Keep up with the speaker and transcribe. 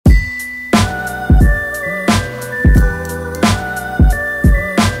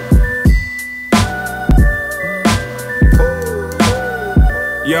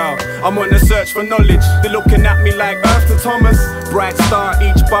I'm on a search for knowledge. They're looking at me like Earth to Thomas. Bright star,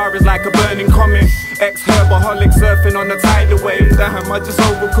 each bar is like a burning comet. Ex-herbaholic surfing on a tidal wave. Damn, I just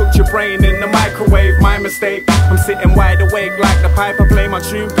overcooked your brain in the microwave. My mistake, I'm sitting wide awake like the pipe I play my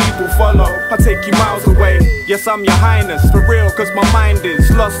tune people follow. I take you miles away. Yes, I'm your highness, for real, cause my mind is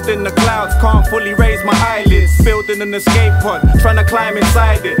lost in the clouds, can't fully raise my eyelids. Building an escape pod, trying to climb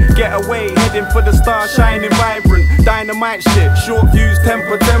inside it. Get away, heading for the stars, shining vibrant. Dynamite shit, short views,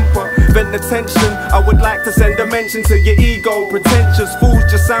 temper. Vent the tension, I would like to send a mention to your ego. Pretentious fools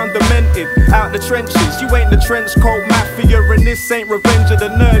just sound demented. Out the trenches, you ain't the trench coat mafia, and this ain't Revenge of the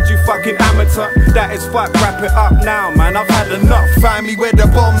Nerds, you fucking amateur. That is fuck, wrap it up now, man, I've had enough. Find me where the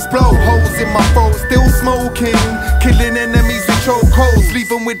bombs blow, holes in my throat, still smoking. Killing enemies with chokeholds, leave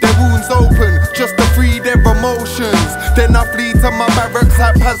them with their wounds open, just to free their emotions. Then I flee to my barracks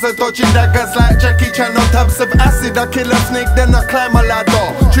haphazard, dodging daggers like Jackie Chan on tabs of acid. I kill a snake, then I climb a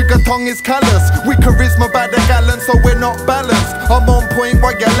ladder. Trigger tongue is callous, with charisma by the gallon, so we're not balanced. I'm on point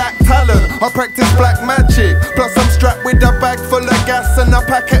while you lack talent. I practice black magic, plus I'm strapped with a bag full of gas and a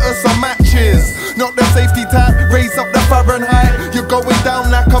packet of some matches. Not the safety type, raise up the Fahrenheit. You're going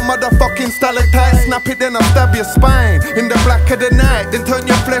down like a motherfucking stalactite. Snap it, then I stab your spine in the black of the night. Then turn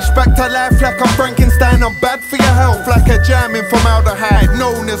your flesh back to life like I'm Frankenstein. I'm bad for your health like a jam in formaldehyde.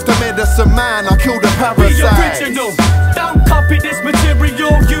 Known as the medicine man, I kill the parasite. Be original, don't copy this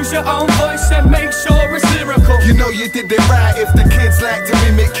material. Use your own voice and make sure it's lyrical. You know you did it right if the kids like to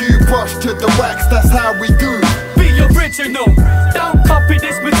mimic you. Brush to the wax, that's how we do. Be original, don't copy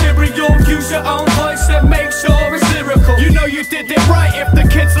this material. Use your own voice and make sure it's lyrical. You know you did it right if the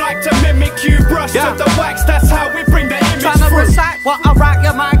kids like to mimic you. Brush to the wax, that's how we bring the image Tryna through. recite what I write,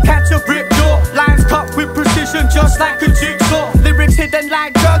 your mind catch a grip. Your lines cut with precision just like a jigsaw. Lyrics hidden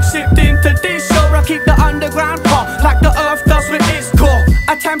like drugs shipped into this show. I keep the underground hot like the earth does with its core.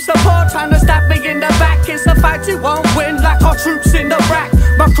 Attempt support, trying to stab me in the back. It's a fight you won't win like our troops in the rack.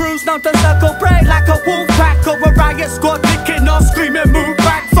 My crew's known to circle prey like a wolf pack, or a riot squad licking or screaming move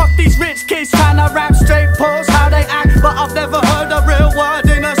back. Fuck these rich kids trying to rap straight pose how they act, but I've never heard a real word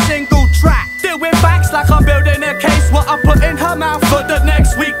in a single track. Deal with facts like I'm building a case. What I put in her mouth for the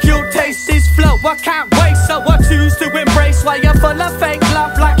next week you'll taste this flow. I can't wait, so I choose to embrace while you're full of fake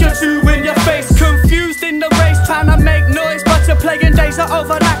love like you're chewing your face. Confused in the race, trying to make noise, but your playing days are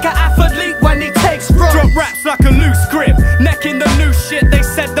over like an athlete when he takes roids. Drop raps like a loose grip, neck in the new shit. They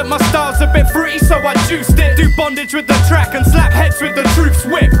said that my style's a bit fruity, so I juiced it. Do bondage with the track and slap heads with the truth's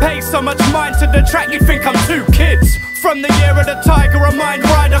whip. Pay so much mind to the track, you think I'm two kids. From the year of the tiger, a mind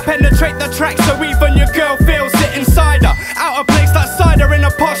rider. Penetrate the track so even your girl feels it inside her. Out of place like cider in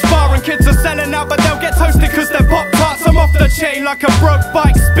a posh bar, and kids are selling out but they'll get toasted cause they're Pop-Tarts. I'm off the chain like a broke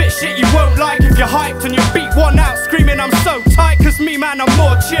bike, spit shit you won't like if you're hyped and you beat one out screaming I'm so tight. Cause me man, I'm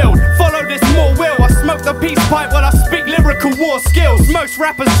more chilled, follow this more will. I smoke the peace pipe while I speak lyrical war skills. Most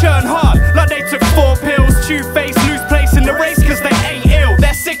rappers churn hard like they took 4 pills. Chew face, lose place in the race cause they ain't ill.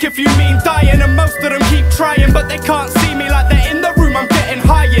 They're sick if you mean dying, and most of them keep trying, but they can't see me like they're in the room I'm getting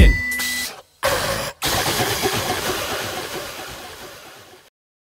high in.